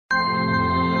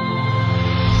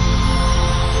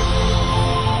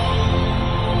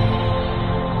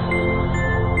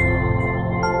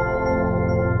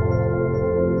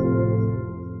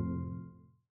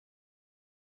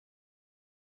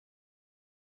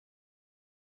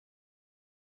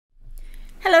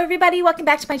Hello everybody, welcome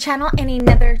back to my channel and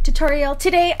another tutorial.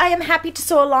 Today I am happy to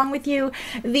sew along with you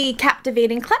the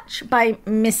Captivating Clutch by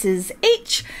Mrs.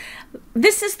 H.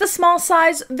 This is the small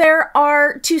size. There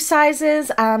are two sizes.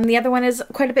 The other one is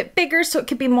quite a bit bigger, so it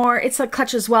could be more, it's a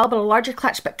clutch as well, but a larger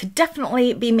clutch, but could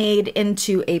definitely be made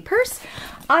into a purse.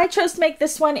 I chose to make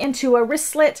this one into a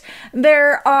wristlet.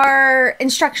 There are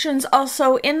instructions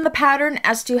also in the pattern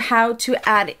as to how to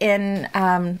add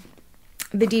in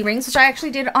the D-rings, which I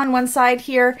actually did on one side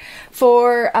here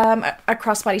for a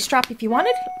crossbody strap if you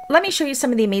wanted. Let me show you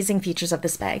some of the amazing features of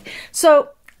this bag. So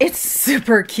it's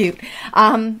super cute.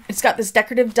 It's got this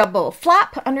decorative double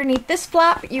flap. Underneath this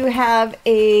flap, you have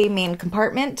a main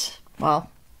compartment. Well,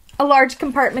 a large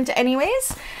compartment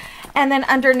anyways. And then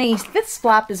underneath this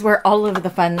flap is where all of the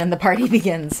fun and the party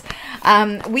begins.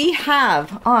 We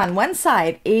have on one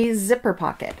side a zipper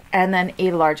pocket and then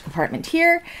a large compartment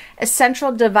here, a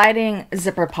central dividing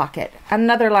zipper pocket,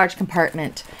 another large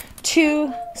compartment,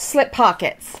 two slip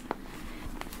pockets,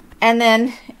 and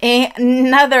then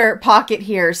another pocket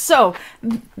here. So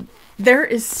there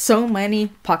is so many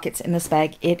pockets in this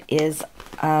bag. It is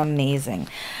amazing.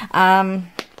 Yeah.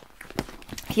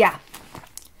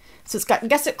 So it's got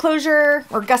gusset closure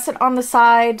or gusset on the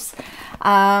sides.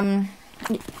 I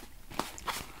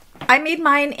made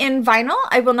mine in vinyl.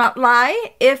 I will not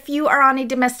lie. If you are on a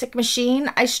domestic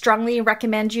machine, I strongly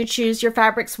recommend you choose your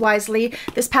fabrics wisely.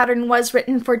 This pattern was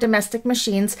written for domestic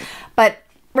machines, but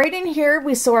right in here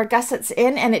we sew our gussets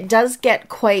in and it does get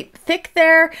quite thick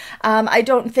there. I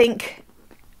don't think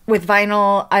with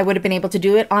vinyl, I would have been able to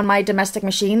do it on my domestic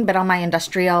machine, but on my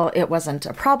industrial, it wasn't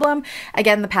a problem.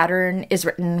 Again, the pattern is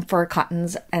written for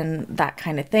cottons and that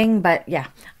kind of thing, but yeah,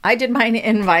 I did mine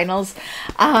in vinyls.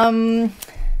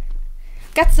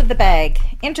 Guts of the bag,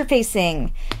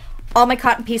 interfacing. All my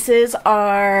cotton pieces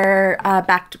are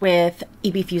backed with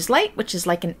EB Fuse Lite, which is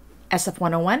like an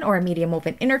SF101 or a medium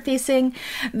woven interfacing.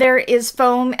 There is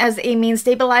foam as a main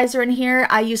stabilizer in here.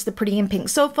 I use the Pretty in Pink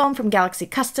Sew Foam from Galaxy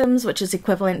Customs, which is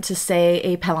equivalent to say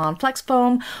a Pellon Flex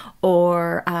Foam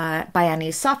or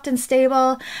Bianni's Soft and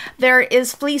Stable. There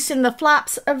is fleece in the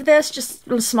flaps of this, just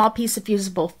a small piece of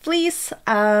fusible fleece.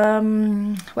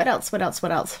 What else?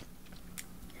 I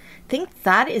think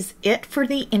that is it for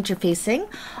the interfacing.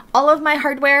 All of my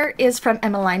hardware is from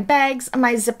Emmaline bags.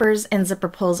 My zippers and zipper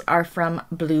pulls are from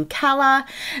Blue Calla.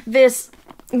 This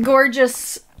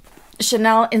gorgeous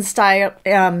Chanel inspired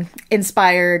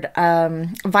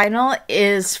vinyl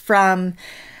is from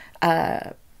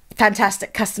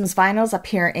Fantastic Customs Vinyls up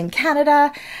here in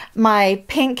Canada. My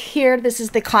pink here, this is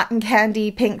the Cotton Candy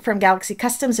pink from Galaxy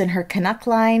Customs in her Canuck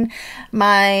line.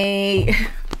 My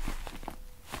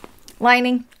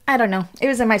lining, I don't know. It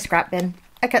was in my scrap bin.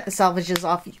 I cut the salvages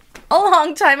off a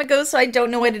long time ago, so I don't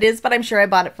know what it is, but I'm sure I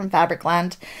bought it from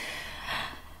Fabricland.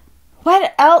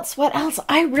 What else?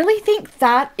 I really think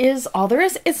that is all there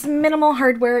is. It's minimal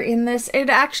hardware in this. It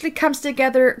actually comes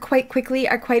together quite quickly.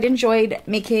 I quite enjoyed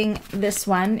making this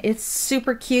one. It's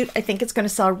super cute. I think it's going to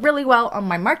sell really well on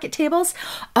my market tables.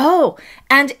 Oh,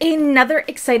 and another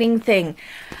exciting thing.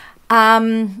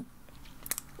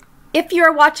 If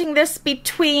you're watching this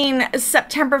between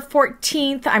September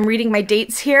 14th, I'm reading my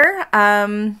dates here,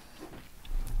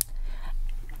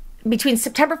 between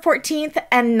September 14th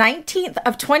and 19th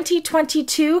of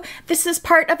 2022, this is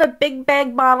part of a big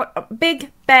bag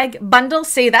bundle,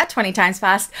 say that 20 times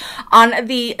fast, on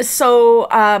the Sew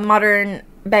Modern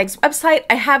Bags website.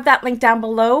 I have that link down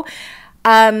below.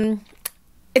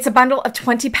 It's a bundle of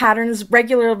 20 patterns,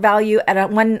 regular value at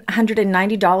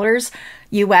 $190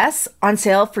 US, on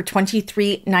sale for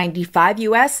 $23.95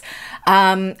 US.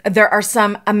 There are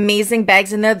some amazing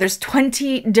bags in there. There's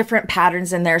 20 different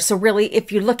patterns in there. So really,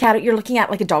 if you look at it, you're looking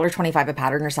at like $1.25 a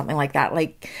pattern or something like that.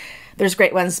 Like, there's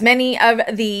great ones. Many of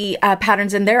the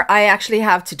patterns in there I actually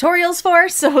have tutorials for,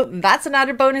 so that's an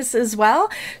added bonus as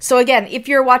well. So again, if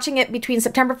you're watching it between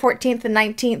September 14th and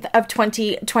 19th of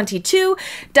 2022,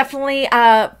 definitely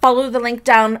follow the link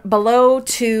down below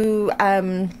to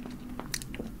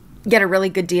get a really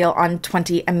good deal on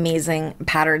 20 amazing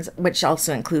patterns, which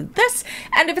also include this.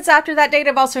 And if it's after that date,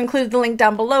 I've also included the link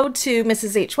down below to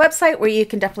Mrs. H website, where you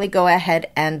can definitely go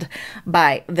ahead and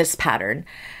buy this pattern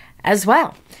as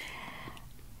well.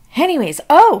 Anyways,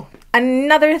 oh,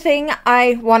 another thing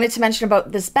I wanted to mention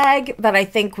about this bag that I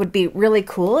think would be really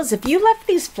cool is if you left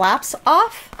these flaps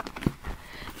off,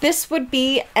 this would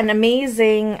be an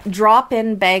amazing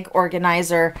drop-in bag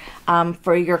organizer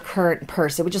for your current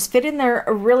purse. It would just fit in there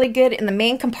really good in the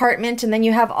main compartment, and then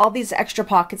you have all these extra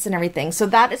pockets and everything. So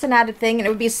that is an added thing, and it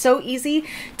would be so easy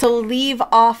to leave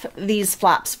off these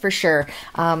flaps for sure.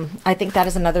 I think that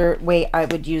is another way I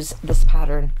would use this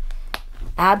pattern.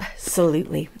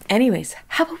 Absolutely. Anyways,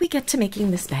 how about we get to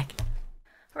making this bag?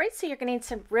 All right, so you're gonna need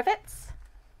some rivets,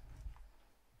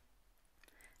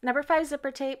 number 5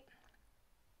 zipper tape.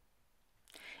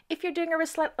 If you're doing a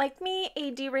wristlet like me,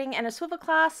 a D-ring and a swivel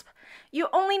clasp, you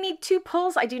only need 2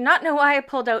 pulls. I do not know why I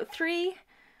pulled out 3.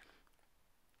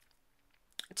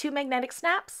 2 magnetic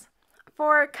snaps.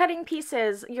 For cutting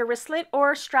pieces, your wristlet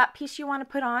or strap piece you want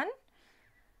to put on.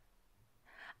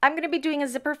 I'm going to be doing a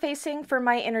zipper facing for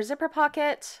my inner zipper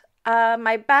pocket,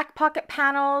 my back pocket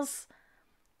panels,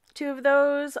 2 of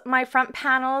those, my front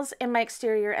panels in my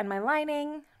exterior and my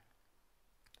lining,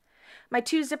 my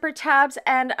 2 zipper tabs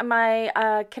and my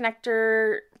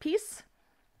connector piece,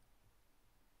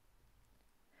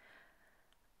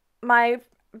 my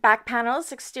back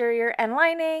panels, exterior and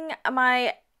lining,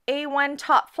 my A1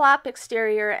 top flap,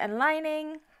 exterior and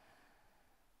lining,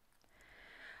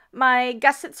 my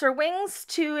gussets or wings,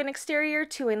 2 in exterior,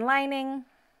 2 in lining,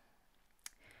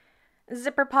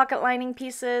 zipper pocket lining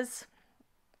pieces,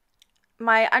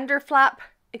 my under flap,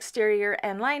 exterior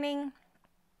and lining,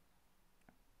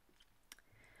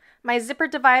 my zipper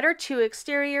divider, 2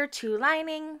 exterior, 2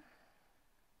 lining,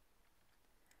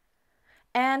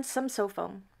 and some sew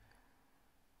foam.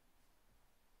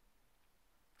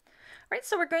 Right,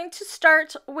 so we're going to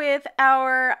start with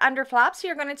our under flaps. So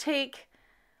you're going to take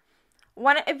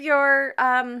one of your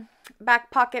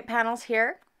back pocket panels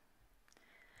here.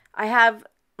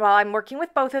 I'm working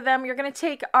with both of them. You're going to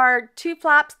take our 2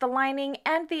 flaps, the lining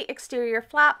and the exterior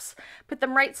flaps, put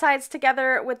them right sides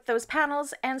together with those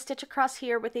panels and stitch across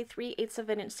here with a 3/8 of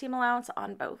an inch seam allowance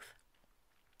on both.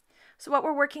 So what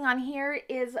we're working on here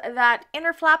is that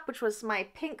inner flap, which was my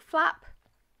pink flap.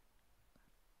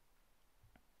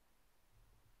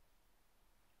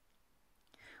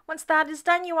 Once that is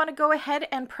done, you want to go ahead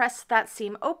and press that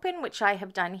seam open, which I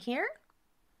have done here.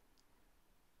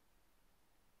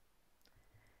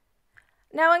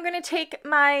 Now I'm going to take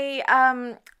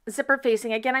my zipper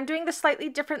facing. Again, I'm doing this slightly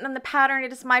different than the pattern.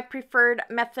 It is my preferred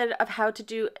method of how to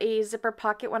do a zipper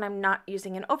pocket when I'm not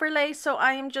using an overlay. So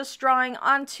I am just drawing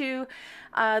onto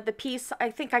the piece. I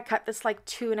think I cut this like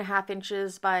 2.5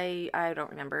 inches by, I don't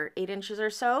remember, 8 inches or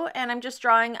so. And I'm just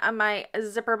drawing on my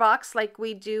zipper box like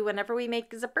we do whenever we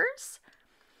make zippers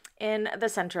in the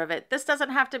center of it. This doesn't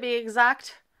have to be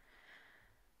exact.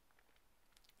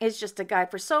 It's just a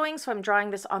guide for sewing, so I'm drawing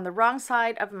this on the wrong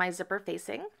side of my zipper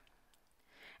facing.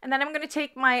 And then I'm going to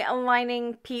take my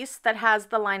lining piece that has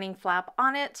the lining flap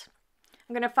on it.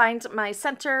 I'm going to find my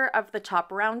center of the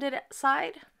top rounded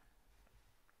side.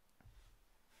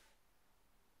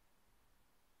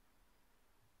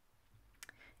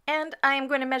 And I am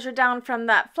going to measure down from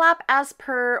that flap as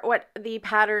per what the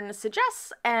pattern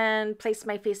suggests and place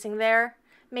my facing there.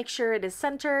 Make sure it is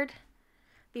centered.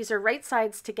 These are right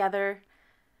sides together.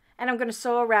 And I'm going to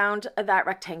sew around that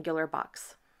rectangular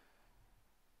box.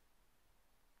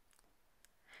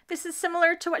 This is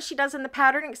similar to what she does in the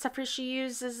pattern, except for she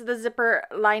uses the zipper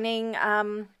lining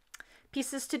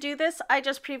pieces to do this. I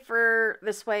just prefer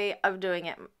this way of doing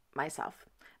it myself.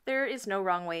 There is no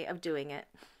wrong way of doing it.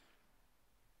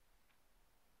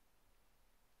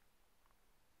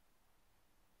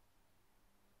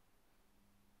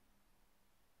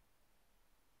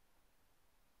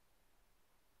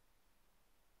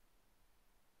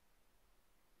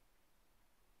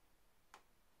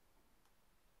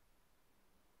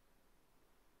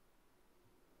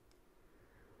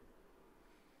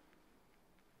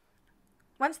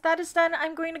 Once that is done,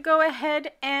 I'm going to go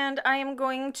ahead and I am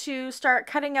going to start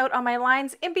cutting out on my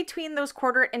lines in between those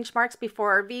 1/4 inch marks before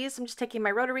our V's. I'm just taking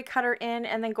my rotary cutter in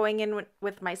and then going in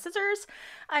with my scissors.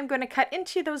 I'm going to cut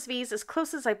into those V's as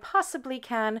close as I possibly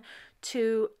can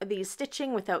to the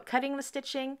stitching without cutting the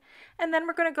stitching. And then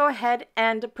we're going to go ahead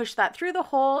and push that through the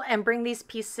hole and bring these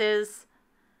pieces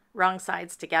wrong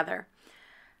sides together.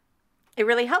 It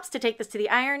really helps to take this to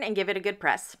the iron and give it a good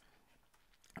press.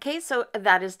 Okay, so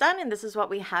that is done, and this is what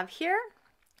we have here.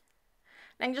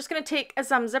 And I'm just going to take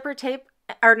some zipper tape,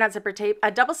 or not zipper tape,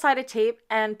 a double-sided tape,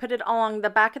 and put it along the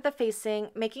back of the facing,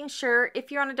 making sure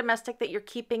if you're on a domestic that you're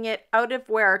keeping it out of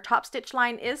where our top stitch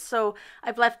line is. So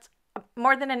I've left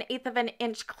more than 1/8 of an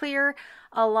inch clear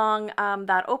along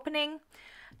that opening.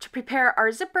 To prepare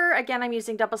our zipper, again, I'm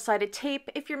using double-sided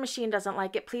tape. If your machine doesn't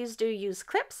like it, please do use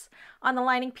clips. On the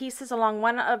lining pieces along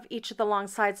one of each of the long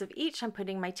sides of each, I'm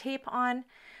putting my tape on.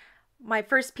 My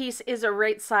first piece is a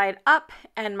right side up,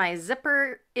 and my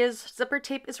zipper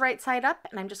tape is right side up,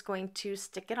 and I'm just going to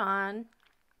stick it on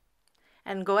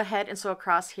and go ahead and sew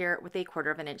across here with a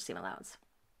 1/4 of an inch seam allowance.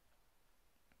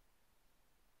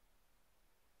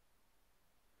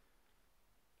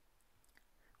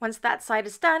 Once that side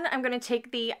is done, I'm going to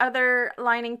take the other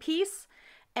lining piece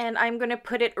And I'm going to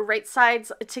put it right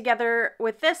sides together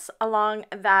with this along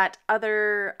that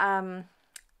other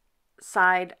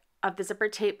side of the zipper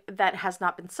tape that has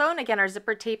not been sewn. Again, our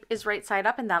zipper tape is right side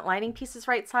up and that lining piece is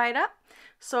right side up.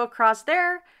 So across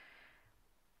there,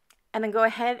 and then go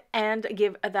ahead and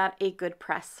give that a good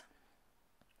press.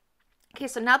 Okay,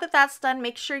 so now that that's done,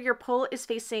 make sure your pull is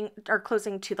facing or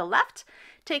closing to the left.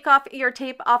 Take off your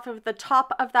tape off of the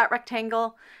top of that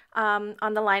rectangle on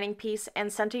the lining piece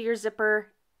and center your zipper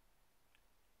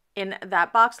in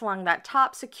that box along that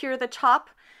top. Secure the top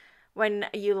when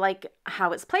you like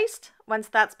how it's placed. Once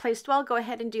that's placed well, go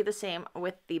ahead and do the same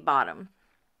with the bottom.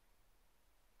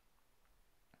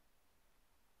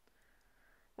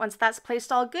 Once that's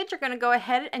placed all good, you're going to go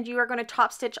ahead and you are going to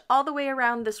top stitch all the way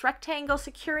around this rectangle,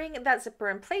 securing that zipper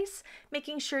in place,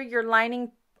 making sure your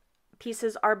lining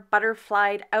pieces are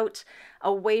butterflied out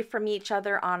away from each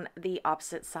other on the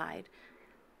opposite side.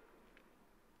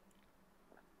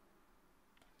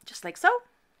 Just like so.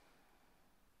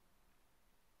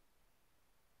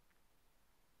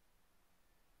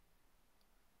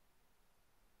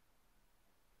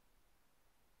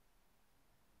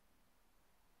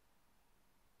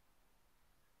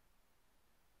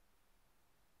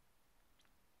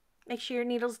 Make sure your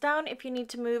needle's down if you need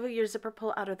to move your zipper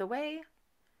pull out of the way.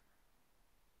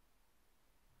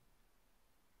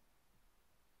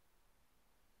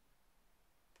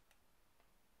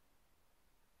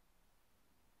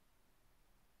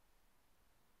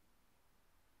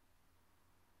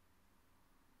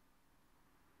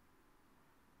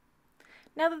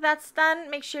 Now that that's done,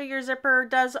 make sure your zipper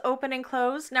does open and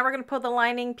close. Now we're going to pull the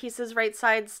lining pieces right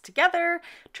sides together,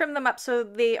 trim them up so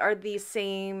they are the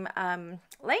same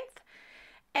length.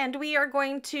 And we are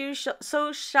going to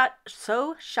sew shut,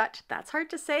 that's hard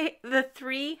to say, the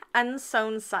 3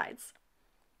 unsewn sides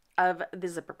of the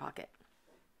zipper pocket.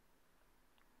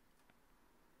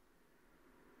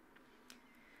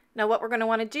 Now what we're going to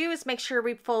want to do is make sure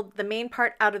we fold the main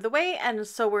part out of the way, and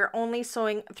so we're only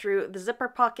sewing through the zipper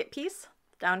pocket piece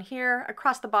down here,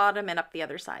 across the bottom, and up the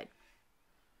other side.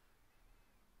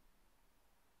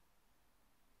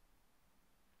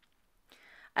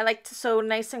 I like to sew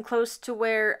nice and close to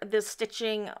where the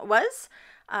stitching was,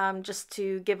 just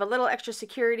to give a little extra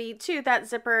security to that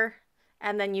zipper,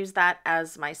 and then use that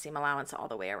as my seam allowance all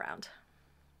the way around.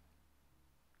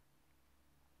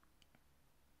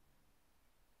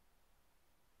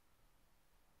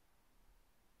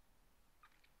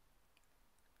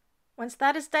 Once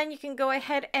that is done, you can go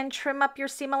ahead and trim up your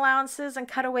seam allowances and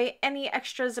cut away any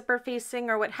extra zipper facing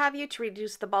or what have you to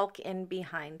reduce the bulk in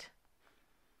behind.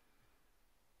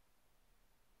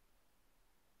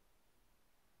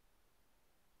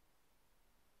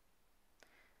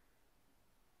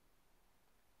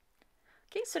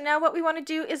 Okay, so now what we want to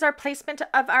do is our placement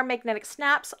of our magnetic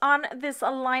snaps. On this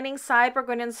lining side, we're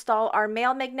going to install our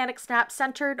male magnetic snap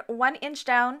centered 1 inch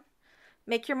down.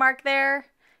 Make your mark there.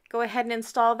 Go ahead and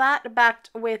install that, backed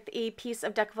with a piece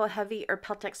of Decovil Heavy or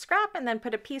Peltex scrap, and then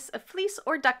put a piece of fleece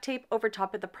or duct tape over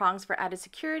top of the prongs for added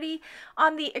security.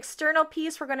 On the external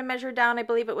piece, we're going to measure down, I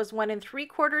believe it was 1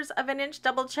 3/4 of an inch.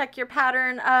 Double check your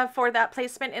pattern for that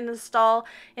placement and install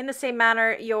in the same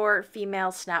manner your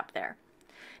female snap there.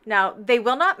 Now, they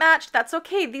will not match. That's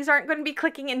okay. These aren't going to be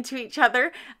clicking into each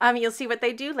other. You'll see what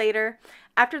they do later.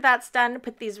 After that's done,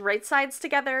 put these right sides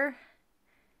together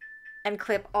and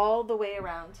clip all the way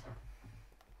around.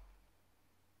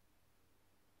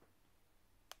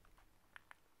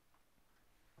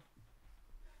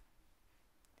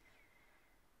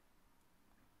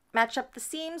 Match up the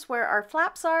seams where our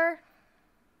flaps are.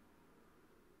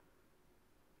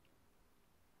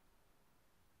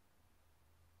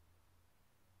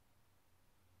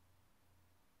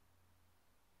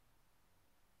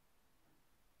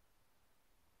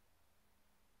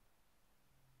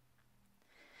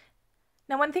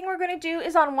 Now one thing we're going to do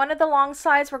is on one of the long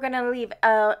sides, we're going to leave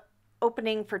a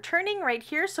opening for turning right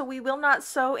here. So we will not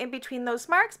sew in between those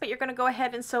marks, but you're going to go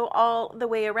ahead and sew all the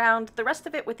way around the rest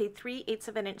of it with a 3/8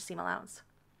 of an inch seam allowance.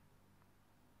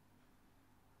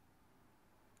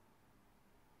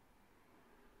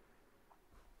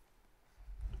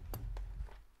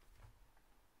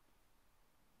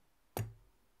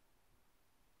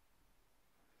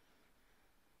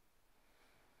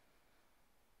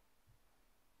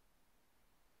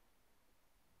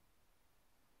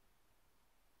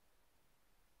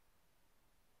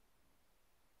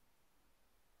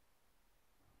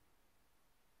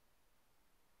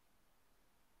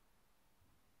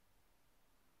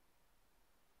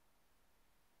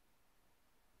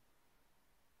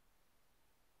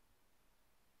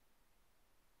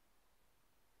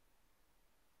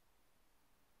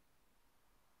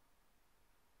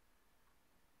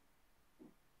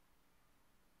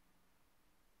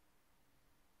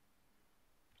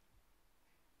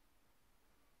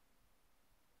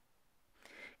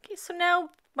 Okay, so now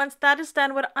once that is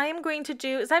done, what I am going to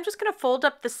do is I'm just going to fold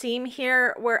up the seam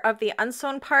here of the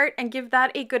unsewn part and give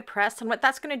that a good press. And what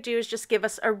that's going to do is just give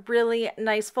us a really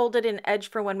nice folded in edge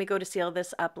for when we go to seal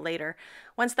this up later.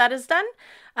 Once that is done,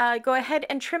 go ahead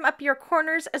and trim up your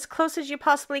corners as close as you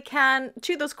possibly can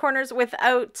to those corners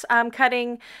without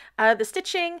cutting the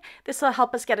stitching. This will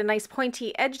help us get a nice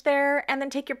pointy edge there. And then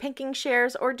take your pinking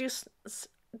shears or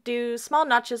do small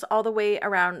notches all the way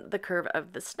around the curve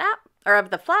of the snap or of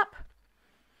the flap.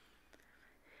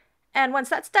 And once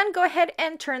that's done, go ahead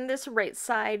and turn this right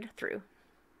side through.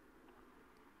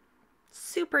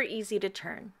 Super easy to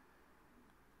turn.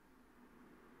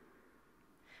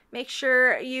 Make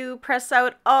sure you press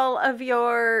out all of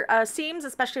your seams,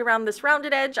 especially around this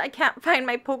rounded edge. I can't find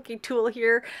my pokey tool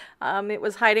here. It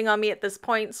was hiding on me at this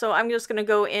point, so I'm just going to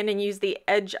go in and use the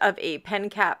edge of a pen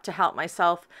cap to help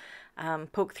myself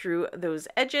poke through those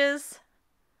edges.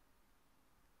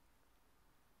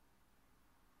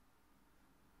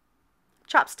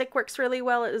 Chopstick works really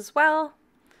well as well.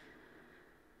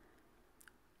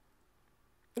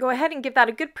 Go ahead and give that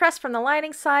a good press from the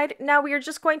lining side. Now we are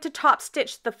just going to top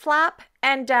stitch the flap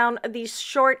and down the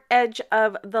short edge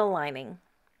of the lining.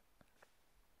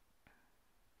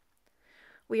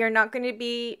 We are not going to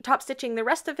be top stitching the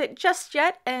rest of it just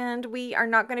yet, and we are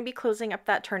not going to be closing up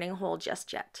that turning hole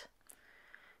just yet.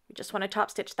 You just want to top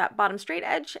stitch that bottom straight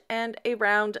edge and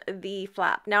around the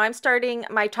flap. Now I'm starting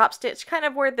my top stitch kind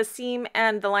of where the seam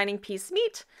and the lining piece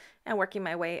meet and working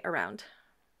my way around.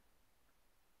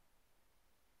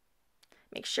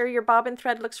 Make sure your bobbin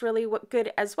thread looks really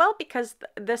good as well, because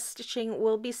this stitching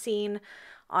will be seen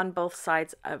on both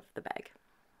sides of the bag.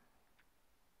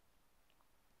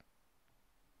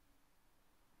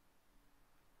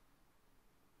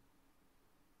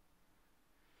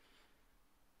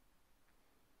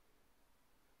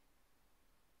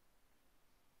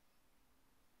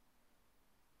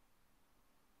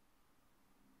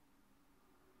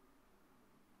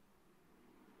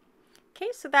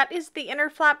 Okay, so that is the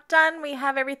inner flap done. We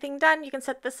have everything done. You can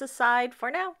set this aside for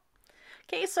now.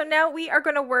 Okay, so now we are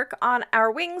going to work on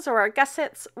our wings or our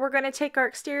gussets. We're going to take our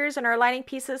exteriors and our lining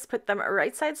pieces, put them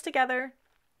right sides together,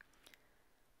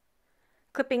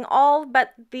 clipping all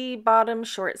but the bottom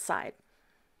short side.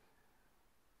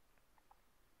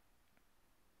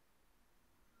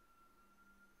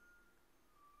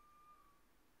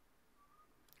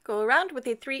 Go around with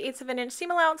a 3/8 of an inch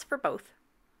seam allowance for both.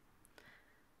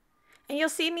 And you'll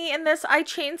see me in this, I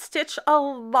chain stitch a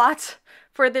lot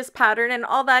for this pattern, and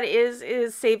all that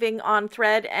is saving on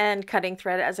thread and cutting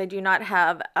thread, as I do not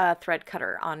have a thread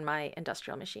cutter on my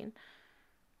industrial machine.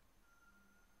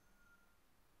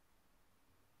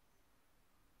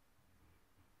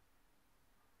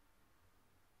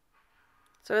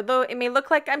 So though it may look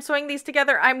like I'm sewing these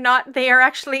together, I'm not. They are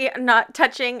actually not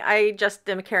touching. I just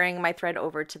am carrying my thread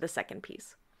over to the second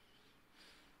piece.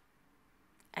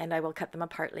 And I will cut them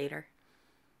apart later.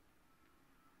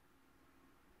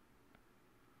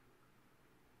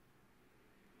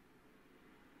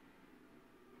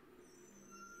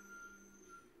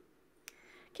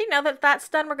 Okay, now that that's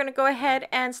done, we're going to go ahead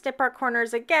and snip our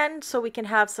corners again so we can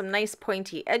have some nice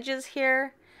pointy edges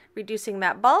here, reducing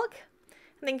that bulk.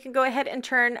 And then you can go ahead and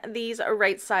turn these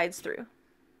right sides through.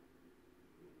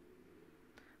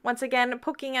 Once again,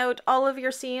 poking out all of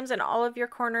your seams and all of your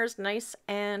corners nice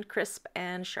and crisp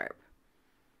and sharp.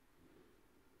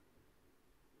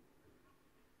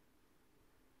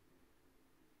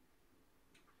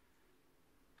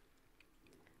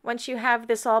 Once you have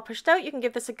this all pushed out, you can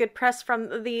give this a good press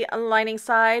from the lining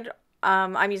side.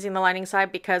 I'm using the lining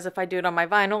side because if I do it on my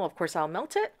vinyl, of course I'll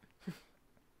melt it.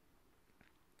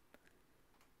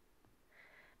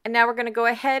 And now we're going to go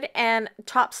ahead and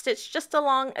top stitch just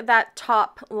along that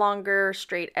top longer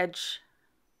straight edge,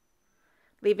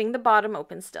 leaving the bottom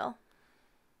open still.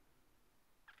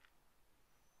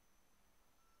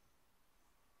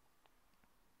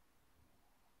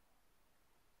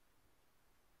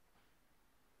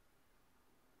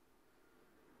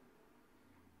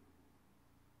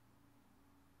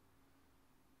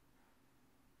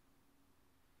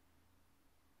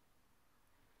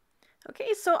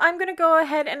 Okay, so I'm going to go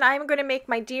ahead and I'm going to make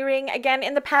my D-ring. Again,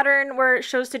 in the pattern where it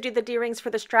shows to do the D-rings for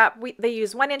the strap, they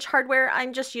use 1-inch hardware.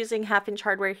 I'm just using 1/2-inch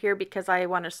hardware here because I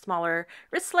want a smaller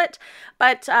wristlet,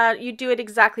 but you do it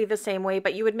exactly the same way,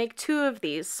 but you would make 2 of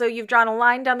these. So you've drawn a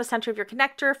line down the center of your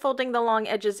connector, folding the long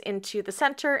edges into the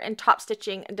center and top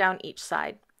stitching down each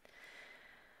side.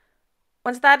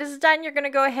 Once that is done, you're going to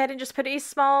go ahead and just put a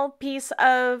small piece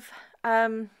of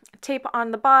tape on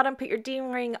the bottom, put your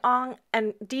D-ring on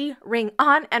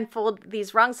and fold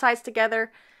these wrong sides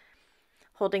together,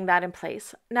 holding that in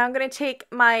place. Now I'm going to take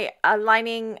my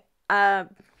lining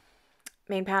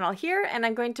main panel here, and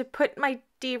I'm going to put my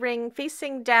D-ring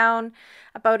facing down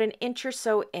about 1 inch or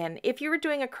so in. If you were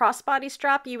doing a crossbody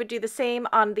strap, you would do the same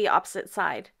on the opposite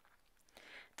side.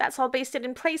 That's all basted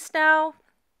in place now.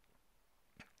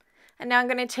 And now I'm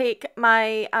going to take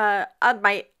my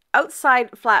my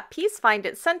outside flat piece, find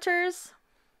its centers.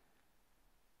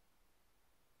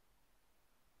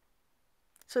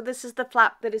 So this is the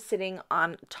flap that is sitting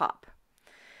on top.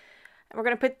 And we're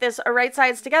going to put this right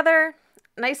sides together,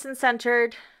 nice and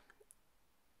centered.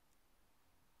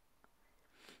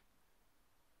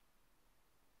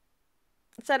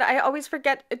 Said I always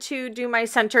forget to do my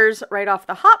centers right off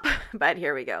the hop, but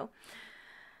here we go.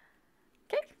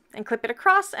 Okay, and clip it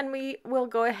across, and we will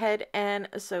go ahead and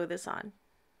sew this on.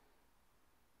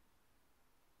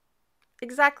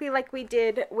 Exactly like we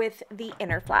did with the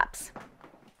inner flaps.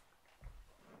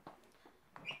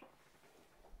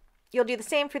 You'll do the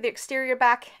same for the exterior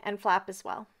back and flap as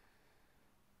well.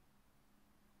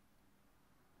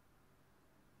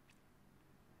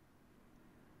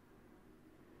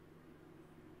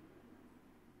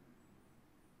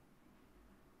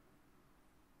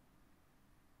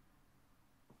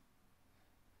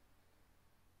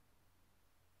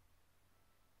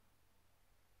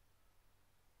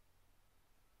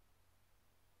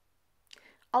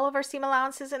 All of our seam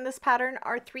allowances in this pattern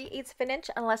are 3/8 of an inch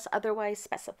unless otherwise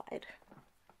specified.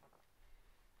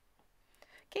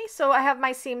 Okay, so I have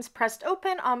my seams pressed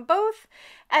open on both.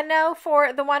 And now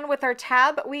for the one with our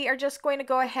tab, we are just going to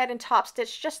go ahead and top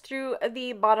stitch just through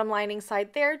the bottom lining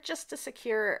side there, just to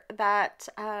secure that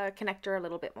connector a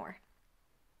little bit more.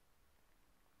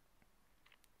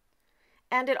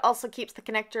 And it also keeps the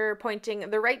connector pointing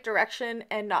the right direction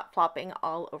and not flopping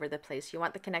all over the place. You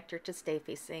want the connector to stay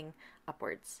facing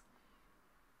upwards.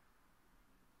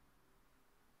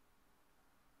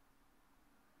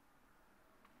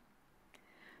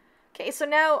 Okay, so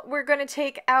now we're going to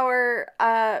take our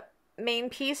main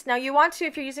piece. Now you want to,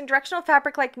 if you're using directional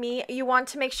fabric like me, you want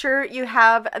to make sure you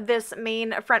have this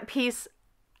main front piece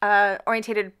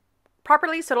orientated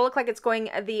properly so it'll look like it's going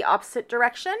the opposite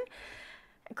direction.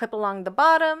 Clip along the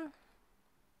bottom.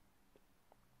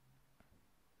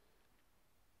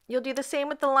 You'll do the same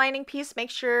with the lining piece. Make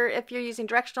sure if you're using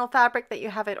directional fabric that you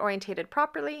have it orientated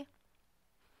properly.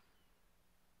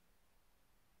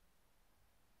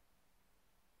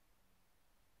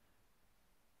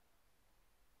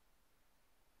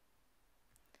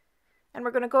 And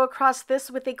we're going to go across this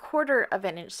with 1/4 of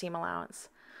an inch seam allowance.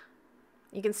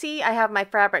 You can see I have my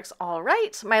fabrics all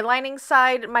right. My lining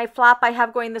side, my flap, I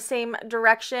have going the same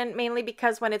direction, mainly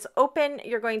because when it's open,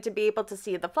 you're going to be able to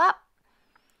see the flap.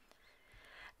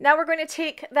 Now we're going to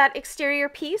take that exterior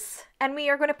piece and we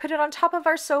are going to put it on top of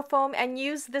our sew foam and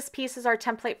use this piece as our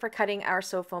template for cutting our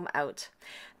sew foam out.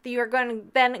 You're going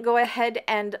to then go ahead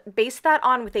and base that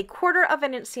on with 1/4 of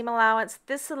an inch seam allowance.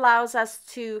 This allows us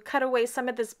to cut away some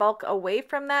of this bulk away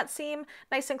from that seam,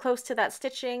 nice and close to that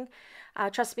stitching.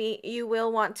 Trust me, you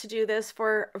will want to do this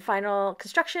for final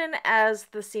construction as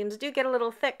the seams do get a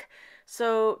little thick.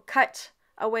 So cut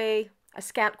away a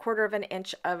scant 1/4 of an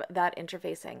inch of that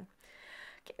interfacing.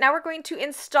 Okay, now we're going to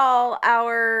install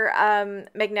our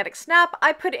magnetic snap.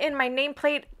 I put in my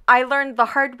nameplate. I learned the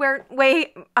hard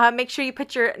way. Make sure you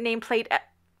put your nameplate at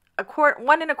 1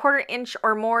 1/4 inch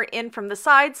or more in from the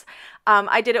sides.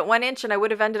 I did it 1 inch and I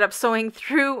would have ended up sewing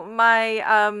through my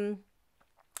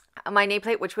my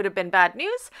nameplate, which would have been bad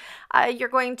news. You're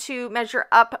going to measure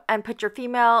up and put your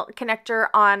female connector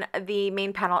on the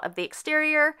main panel of the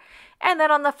exterior. And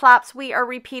then on the flaps, we are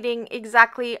repeating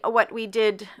exactly what we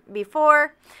did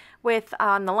before with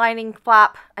on the lining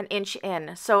flap 1 inch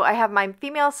in. So I have my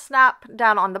female snap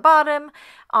down on the bottom.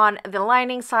 On the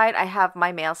lining side, I have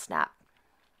my male snap.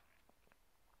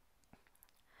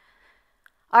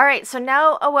 All right, so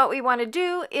now what we want to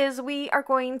do is we are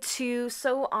going to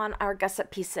sew on our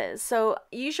gusset pieces. So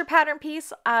use your pattern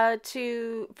piece for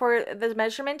the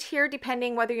measurement here,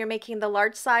 depending whether you're making the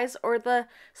large size or the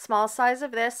small size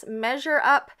of this. Measure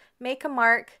up, make a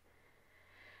mark,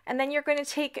 and then you're going to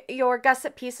take your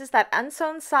gusset pieces, that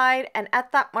unsewn side, and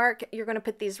at that mark, you're going to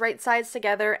put these right sides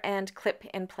together and clip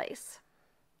in place.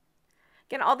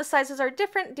 Again, all the sizes are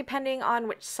different depending on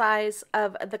which size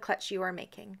of the clutch you are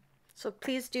making. So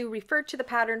please do refer to the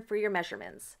pattern for your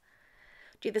measurements.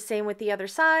 Do the same with the other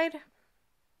side.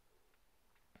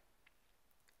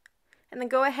 And then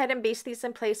go ahead and base these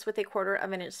in place with 1/4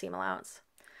 of an inch seam allowance.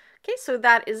 Okay, so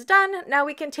that is done. Now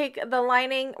we can take the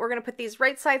lining. We're going to put these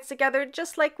right sides together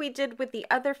just like we did with the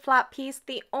other flap piece.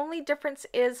 The only difference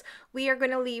is we are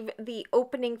going to leave the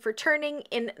opening for turning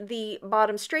in the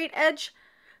bottom straight edge.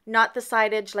 not the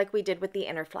side edge like we did with the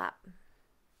inner flap.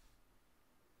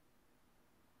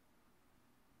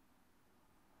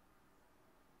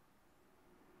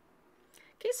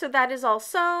 Okay, so that is all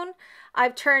sewn.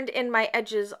 I've turned in my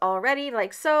edges already,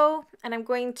 like so, and I'm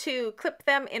going to clip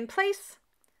them in place.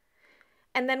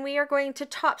 And then we are going to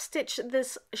top stitch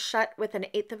this shut with an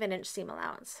 1/8 of an inch seam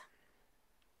allowance.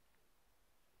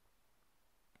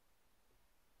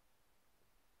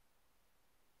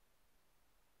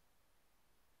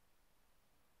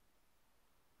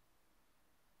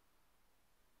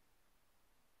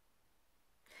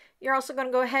 You're also going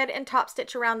to go ahead and top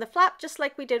stitch around the flap just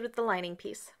like we did with the lining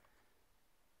piece,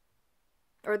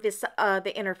 or this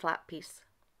the inner flap piece.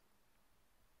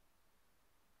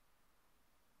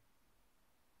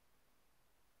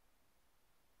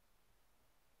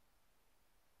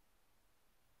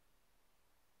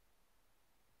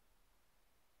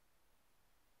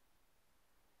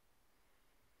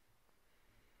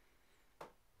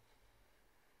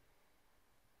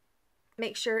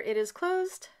 Make sure it is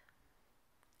closed.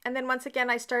 And then once again,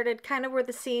 I started kind of where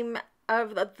the seam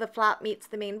of the flap meets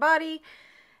the main body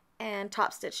and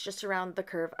top stitch just around the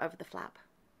curve of the flap.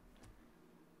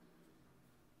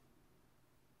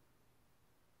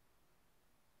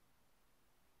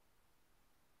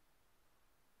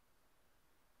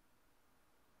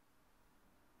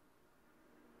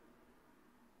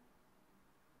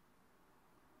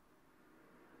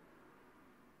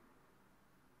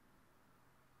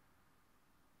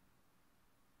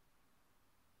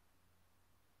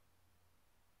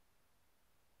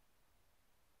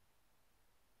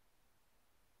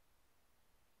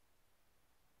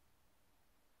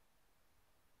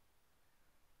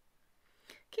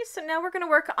 Okay, so now we're going to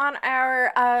work on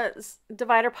our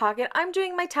divider pocket. I'm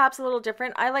doing my tabs a little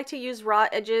different. I like to use raw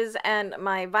edges and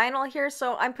my vinyl here,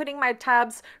 so I'm putting my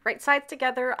tabs right sides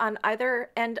together on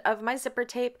either end of my zipper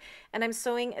tape, and I'm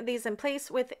sewing these in place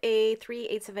with a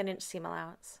 3/8 of an inch seam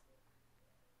allowance.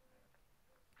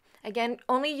 Again,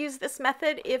 only use this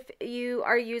method if you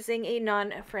are using a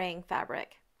non-fraying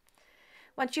fabric.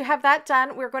 Once you have that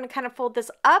done, we're going to kind of fold this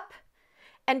up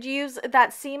and use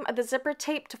that seam of the zipper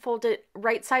tape to fold it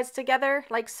right sides together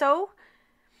like so,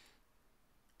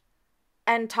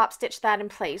 and top stitch that in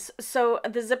place. So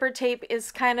the zipper tape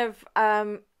is kind of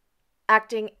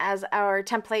acting as our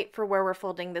template for where we're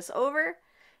folding this over,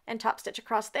 and top stitch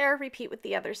across there. Repeat with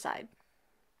the other side.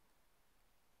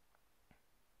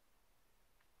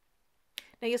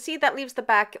 Now you'll see that leaves the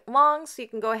back long, so you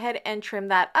can go ahead and trim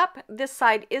that up. This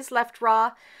side is left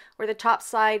raw, where the top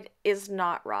side is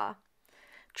not raw.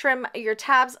 Trim your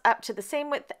tabs up to the same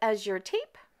width as your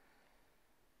tape.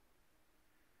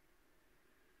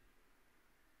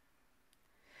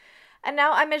 And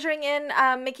now I'm measuring in,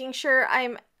 making sure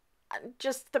I'm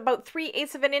just about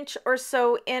 3/8 of an inch or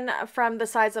so in from the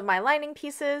sides of my lining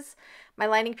pieces. My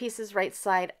lining piece is right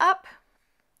side up.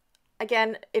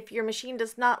 Again, if your machine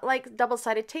does not like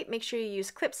double-sided tape, make sure you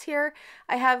use clips here.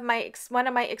 I have one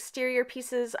of my exterior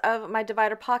pieces of my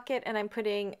divider pocket, and I'm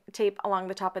putting tape along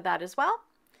the top of that as well.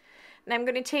 And I'm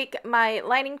going to take my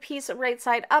lining piece right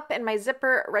side up and my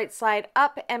zipper right side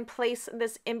up and place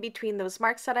this in between those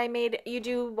marks that I made. You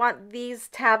do want these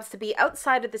tabs to be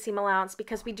outside of the seam allowance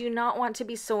because we do not want to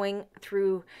be sewing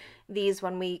through these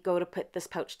when we go to put this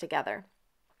pouch together.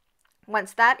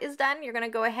 Once that is done, you're going to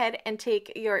go ahead and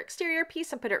take your exterior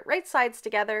piece and put it right sides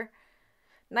together,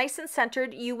 nice and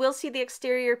centered. You will see the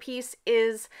exterior piece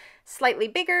is slightly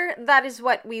bigger. That is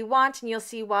what we want, and you'll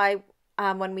see why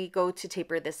when we go to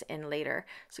taper this in later.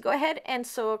 So go ahead and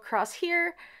sew across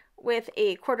here with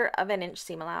a 1/4 of an inch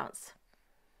seam allowance.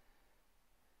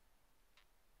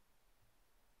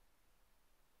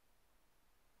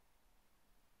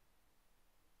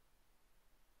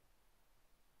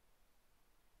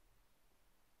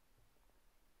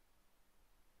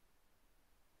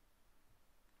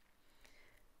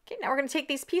 Okay, now we're going to take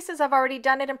these pieces, I've already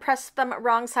done it, and press them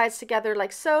wrong sides together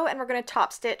like so, and we're going to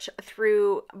top stitch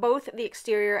through both the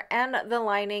exterior and the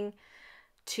lining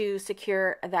to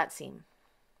secure that seam.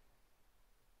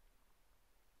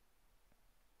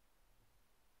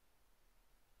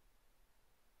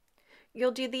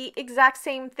 You'll do the exact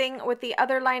same thing with the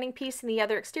other lining piece and the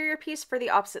other exterior piece for the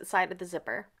opposite side of the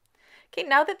zipper. Okay,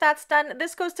 now that that's done,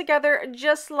 this goes together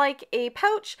just like a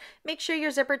pouch. Make sure your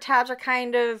zipper tabs are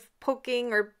kind of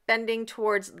poking or bending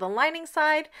towards the lining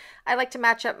side. I like to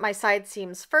match up my side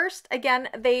seams first. Again,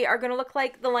 they are going to look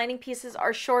like the lining pieces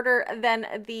are shorter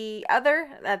than the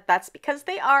other. That's because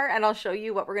they are, and I'll show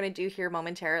you what we're going to do here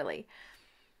momentarily.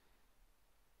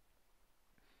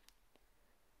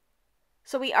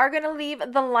 So we are going to leave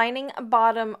the lining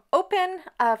bottom open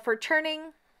for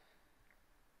turning.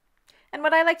 And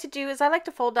what I like to do is I like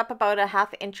to fold up about a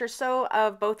 1/2 inch or so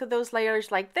of both of those layers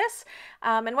like this.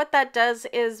 And what that does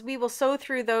is we will sew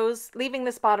through those, leaving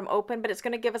this bottom open, but it's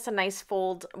going to give us a nice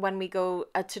fold when we go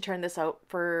to turn this out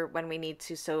for when we need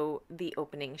to sew the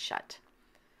opening shut.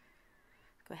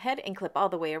 Go ahead and clip all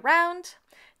the way around.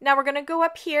 Now we're going to go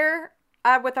up here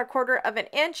with our 1/4 of an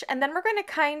inch, and then we're going to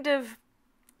kind of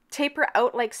taper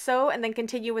out like so, and then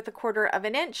continue with a 1/4 of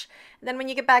an inch. And then when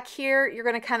you get back here, you're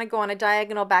going to kind of go on a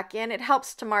diagonal back in. It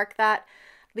helps to mark that,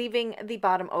 leaving the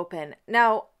bottom open.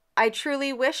 Now, I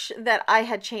truly wish that I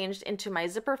had changed into my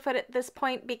zipper foot at this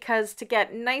point, because to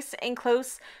get nice and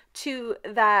close to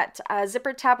that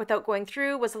zipper tab without going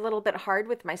through was a little bit hard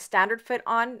with my standard foot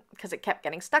on, because it kept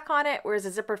getting stuck on it, whereas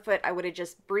a zipper foot I would have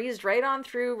just breezed right on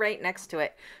through right next to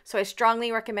it. So I strongly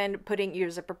recommend putting your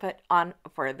zipper foot on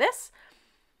for this.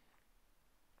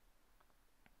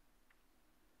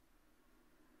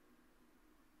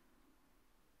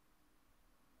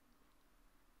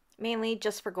 Mainly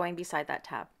just for going beside that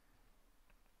tab.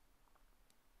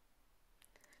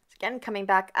 So again, coming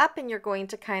back up, and you're going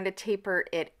to kind of taper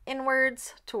it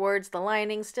inwards towards the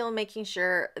lining, still making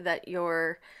sure that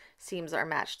your seams are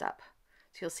matched up.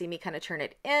 So you'll see me kind of turn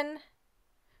it in.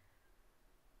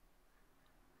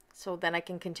 So then I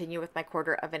can continue with my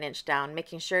 1/4 of an inch down,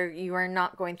 making sure you are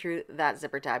not going through that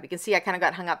zipper tab. You can see I kind of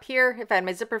got hung up here. If I had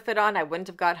my zipper foot on, I wouldn't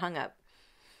have got hung up.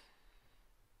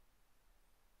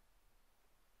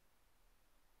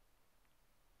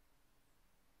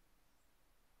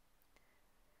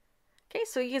 Okay,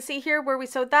 so you can see here where we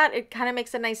sewed that, it kind of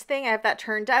makes a nice thing. I have that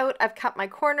turned out. I've cut my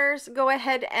corners. Go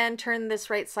ahead and turn this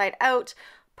right side out.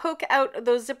 Poke out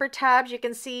those zipper tabs. You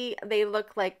can see they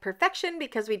look like perfection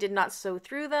because we did not sew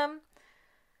through them.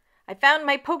 I found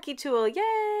my pokey tool,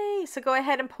 yay! So go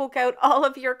ahead and poke out all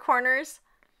of your corners.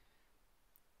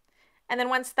 And then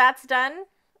once that's done,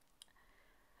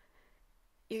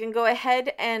 you can go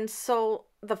ahead and sew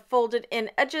the folded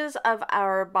in edges of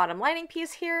our bottom lining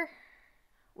piece here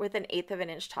with an 1/8 of an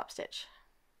inch top stitch.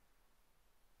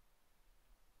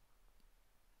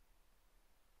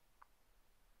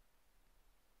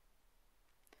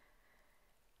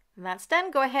 And that's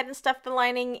done. Go ahead and stuff the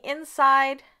lining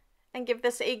inside and give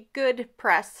this a good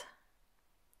press.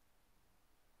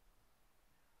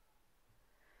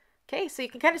 Okay, so you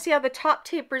can kind of see how the top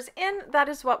tapers in. That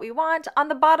is what we want. On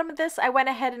the bottom of this, I went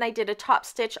ahead and I did a top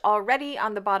stitch already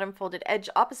on the bottom folded edge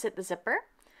opposite the zipper.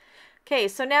 Okay,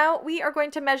 so now we are going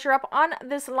to measure up on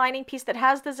this lining piece that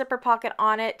has the zipper pocket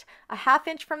on it, a 1/2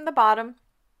 inch from the bottom.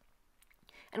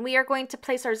 And we are going to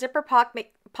place our zipper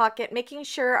pocket, making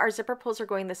sure our zipper pulls are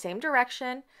going the same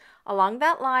direction along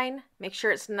that line. Make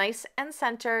sure it's nice and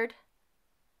centered.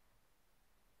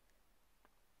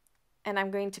 And I'm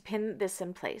going to pin this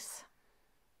in place.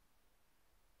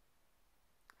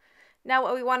 Now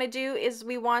what we want to do is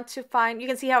we want to find, you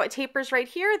can see how it tapers right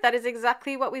here. That is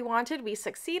exactly what we wanted. We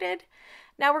succeeded.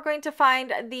 Now we're going to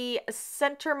find the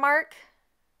center mark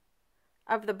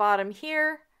of the bottom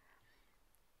here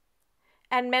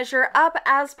and measure up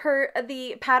as per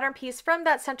the pattern piece from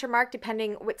that center mark,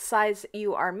 depending which size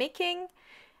you are making,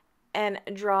 and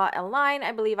draw a line.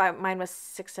 I believe mine was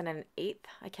 6 1/8.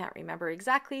 I can't remember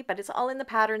exactly, but it's all in the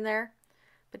pattern there.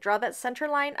 But draw that center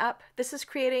line up. This is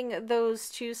creating those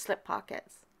 2 slip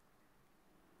pockets.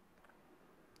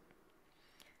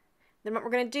 Then what we're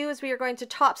going to do is we are going to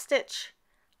top stitch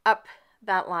up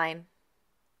that line.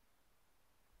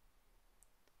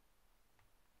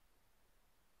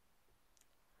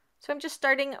 So I'm just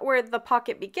starting where the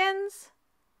pocket begins.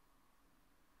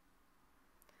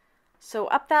 So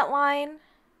up that line.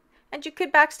 And you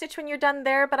could backstitch when you're done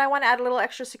there, but I want to add a little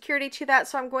extra security to that,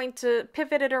 so I'm going to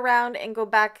pivot it around and go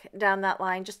back down that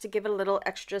line just to give it a little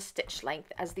extra stitch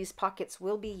length, as these pockets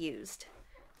will be used.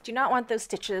 Do not want those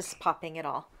stitches popping at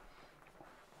all.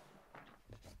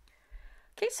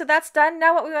 Okay, so that's done.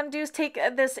 Now what we want to do is take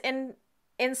this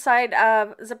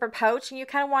inside zipper pouch, and you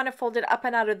kind of want to fold it up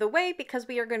and out of the way because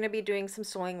we are going to be doing some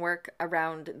sewing work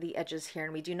around the edges here,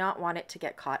 and we do not want it to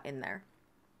get caught in there.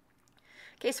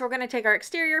 Okay, so we're going to take our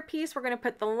exterior piece, we're going to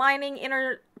put the lining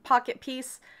inner pocket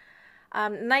piece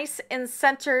nice and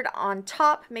centered on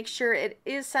top. Make sure it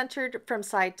is centered from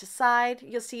side to side.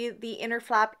 You'll see the inner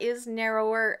flap is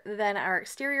narrower than our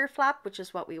exterior flap, which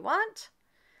is what we want.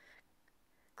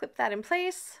 Clip that in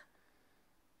place.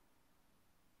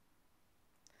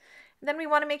 Then we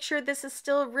want to make sure this is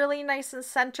still really nice and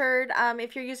centered.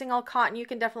 If you're using all cotton, you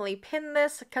can definitely pin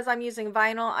this. Because I'm using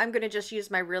vinyl, I'm going to just use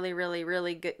my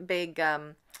really good, big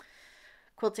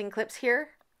quilting clips here.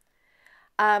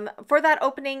 For that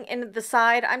opening in the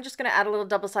side, I'm just going to add a little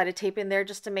double-sided tape in there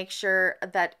just to make sure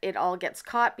that it all gets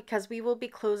caught, because we will be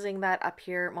closing that up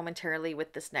here momentarily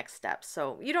with this next step.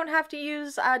 So you don't have to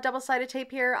use double-sided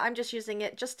tape here. I'm just using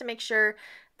it just to make sure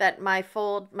that my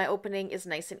opening is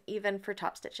nice and even for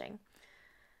top stitching.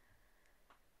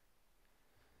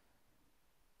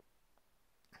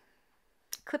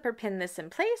 Clipper pin this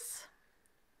in place.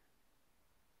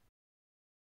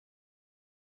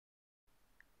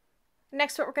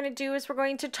 Next, what we're going to do is we're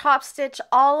going to top stitch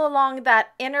all along that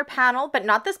inner panel, but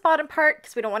not this bottom part,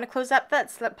 because we don't want to close up that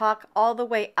slip pocket all the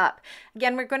way up.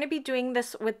 Again, we're going to be doing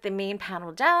this with the main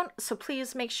panel down, so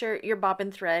please make sure your bobbin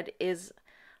thread is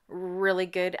really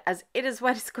good, as it is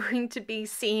what is going to be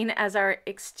seen as our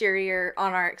exterior,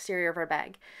 on our exterior of our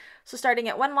bag. So starting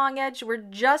at one long edge, we're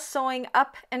just sewing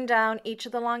up and down each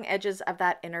of the long edges of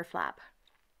that inner flap.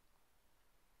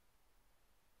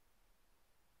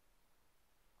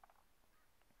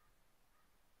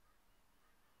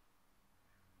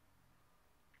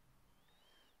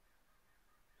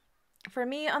 For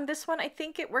me on this one, I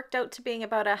think it worked out to being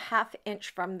about a ½ inch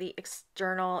from the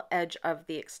external edge of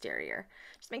the exterior.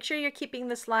 Just make sure you're keeping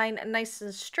this line nice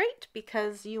and straight,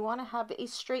 because you want to have a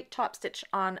straight top stitch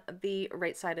on the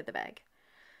right side of the bag.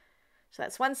 So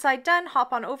that's one side done.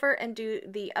 Hop on over and do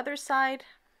the other side.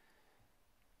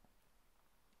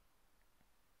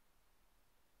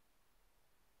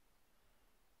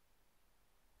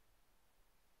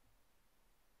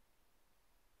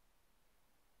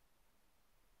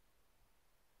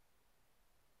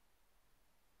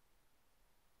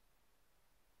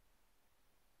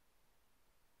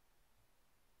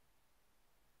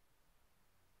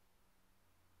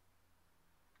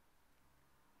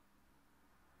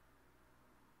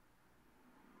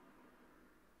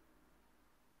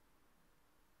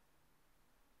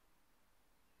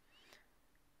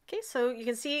 Okay, so you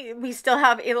can see we still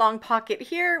have a long pocket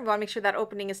here. We want to make sure that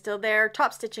opening is still there.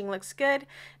 Top stitching looks good.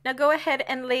 Now go ahead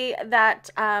and lay that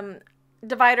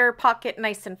divider pocket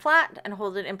nice and flat and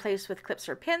hold it in place with clips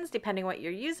or pins, depending what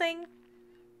you're using.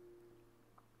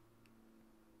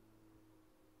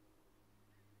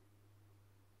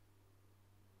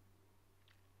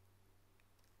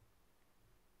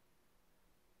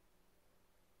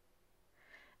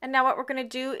 And now what we're going to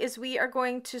do is we are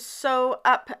going to sew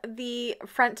up the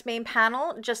front main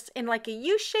panel just in like a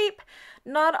U shape,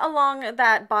 not along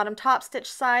that bottom top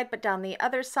stitch side, but down the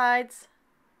other sides,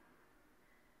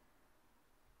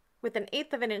 with an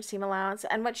 1/8 of an inch seam allowance.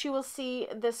 And what you will see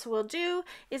this will do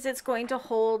is it's going to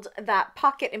hold that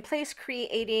pocket in place,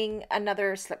 creating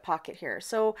another slip pocket here.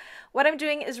 So what I'm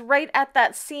doing is right at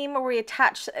that seam where we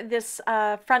attach this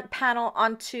front panel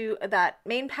onto that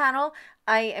main panel,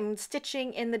 I am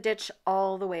stitching in the ditch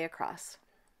all the way across.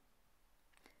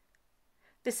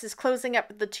 This is closing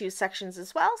up the two sections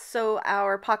as well, so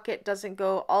our pocket doesn't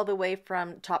go all the way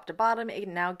from top to bottom. It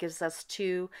now gives us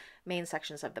two main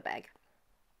sections of the bag.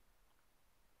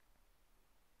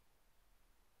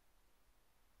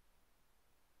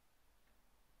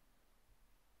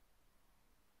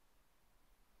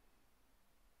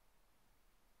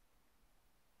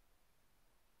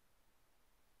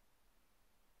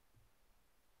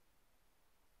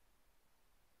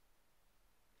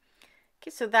 Okay,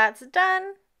 so that's done.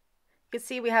 You can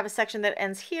see we have a section that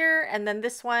ends here, and then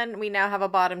this one, we now have a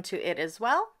bottom to it as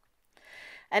well.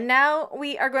 And now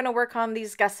we are going to work on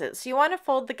these gussets. So you want to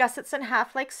fold the gussets in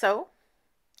half like so.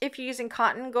 If you're using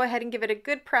cotton, go ahead and give it a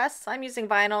good press. I'm using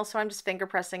vinyl, so I'm just finger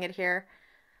pressing it here.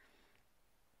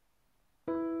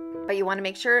 But you want to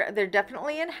make sure they're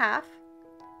definitely in half.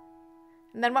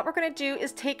 And then what we're going to do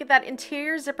is take that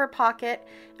interior zipper pocket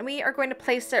and we are going to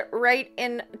place it right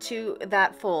into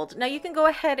that fold. Now you can go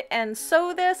ahead and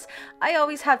sew this. I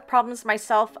always have problems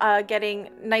myself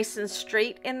getting nice and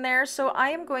straight in there, so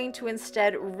I am going to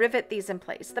instead rivet these in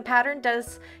place. The pattern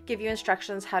does give you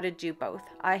instructions how to do both.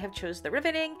 I have chose the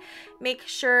riveting. Make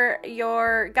sure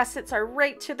your gussets are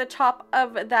right to the top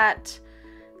of that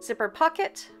zipper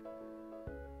pocket,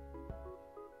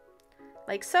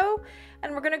 like so.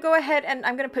 And we're going to go ahead and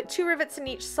I'm going to put 2 rivets in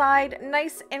each side,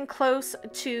 nice and close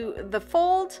to the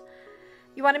fold.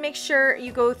 You want to make sure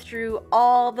you go through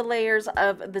all the layers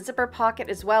of the zipper pocket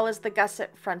as well as the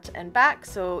gusset front and back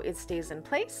so it stays in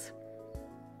place.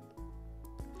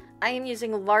 I am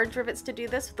using large rivets to do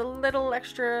this with a little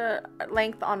extra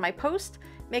length on my post,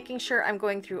 making sure I'm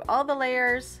going through all the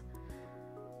layers.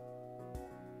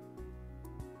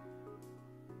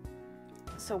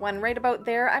 So one right about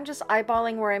there, I'm just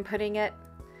eyeballing where I'm putting it.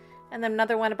 And then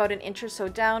another one about 1 inch or so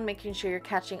down, making sure you're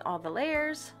catching all the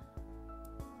layers.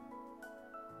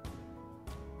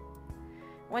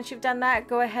 once you've done that,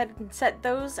 go ahead and set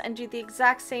those and do the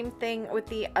exact same thing with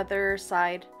the other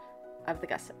side of the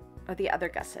gusset, or the other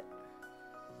gusset.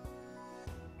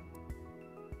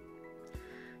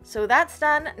 So that's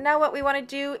done. Now what we want to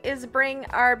do is bring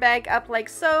our bag up like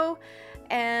so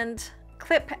and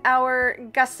clip our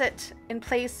gusset in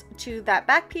place to that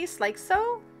back piece like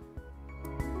so.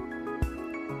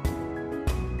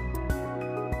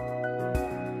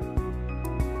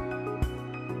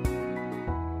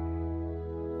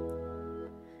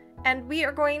 And we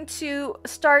are going to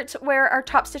start where our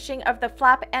top stitching of the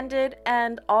flap ended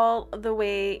and all the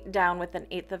way down with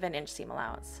 1/8 of an inch seam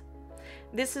allowance.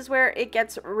 This is where it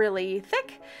gets really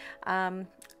thick, and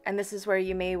this is where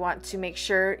you may want to make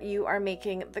sure you are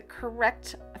making the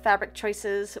correct fabric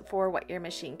choices for what your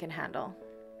machine can handle.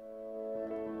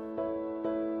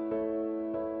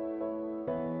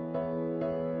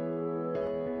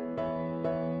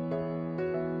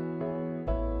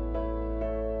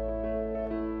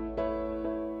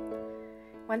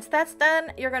 Once that's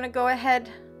done, you're going to go ahead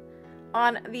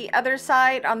on the other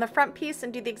side on the front piece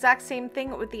and do the exact same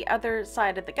thing with the other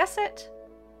side of the gusset.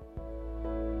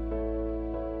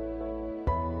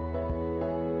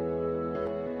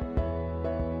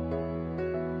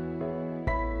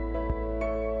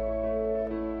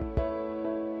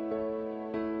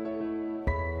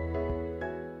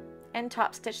 And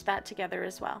top stitch that together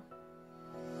as well.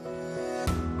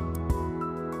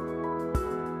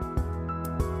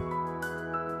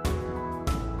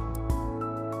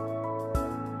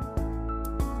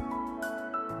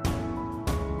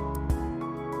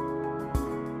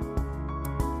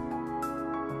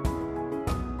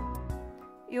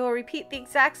 You will repeat the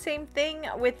exact same thing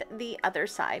with the other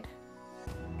side.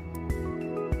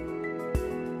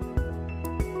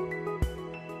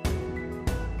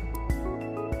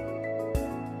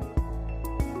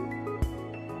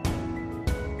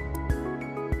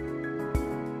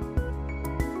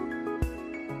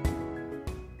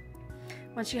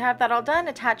 Once you have that all done,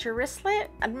 attach your wristlet,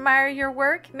 admire your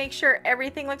work, make sure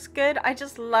everything looks good. I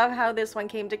just love how this one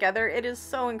came together. It is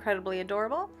so incredibly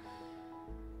adorable.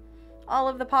 All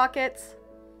of the pockets,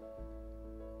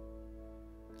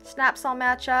 snaps all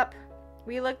match up.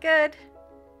 We look good.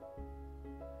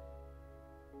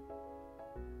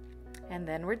 And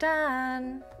then we're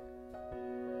done.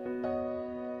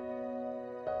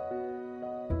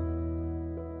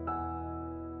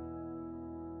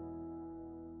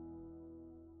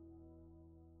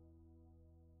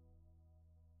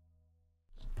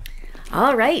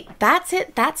 All right, that's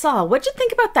it. That's all. What'd you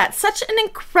think about that? Such an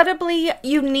incredibly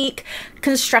unique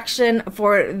construction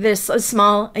for this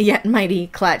small yet mighty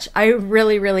clutch. I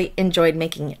really, really enjoyed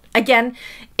making it. Again,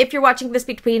 if you're watching this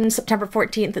between September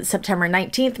 14th and September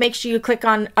 19th, make sure you click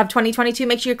on, of 2022,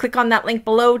 make sure you click on that link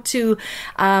below to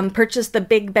purchase the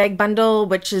big bag bundle,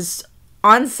 which is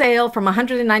on sale from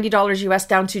 $190 US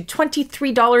down to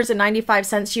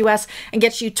 $23.95 US, and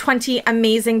gets you 20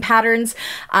 amazing patterns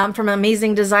from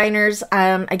amazing designers.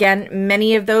 Again,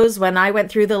 many of those, when I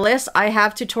went through the list, I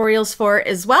have tutorials for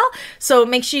as well. So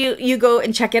make sure you go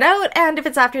and check it out. And if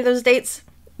it's after those dates,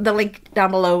 the link down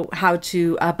below how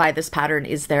to buy this pattern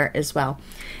is there as well.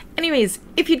 Anyways,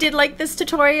 if you did like this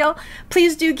tutorial,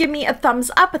 please do give me a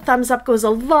thumbs up. A thumbs up goes a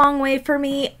long way for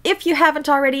me. If you haven't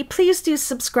already, please do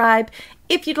subscribe.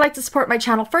 If you'd like to support my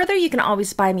channel further, you can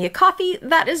always buy me a coffee.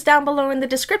 That is down below in the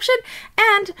description.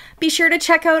 And be sure to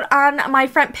check out on my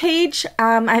front page.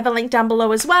 I have a link down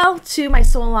below as well to my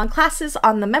sew along classes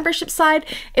on the membership side,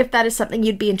 if that is something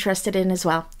you'd be interested in as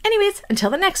well. Anyways, until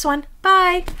the next one,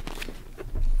 bye!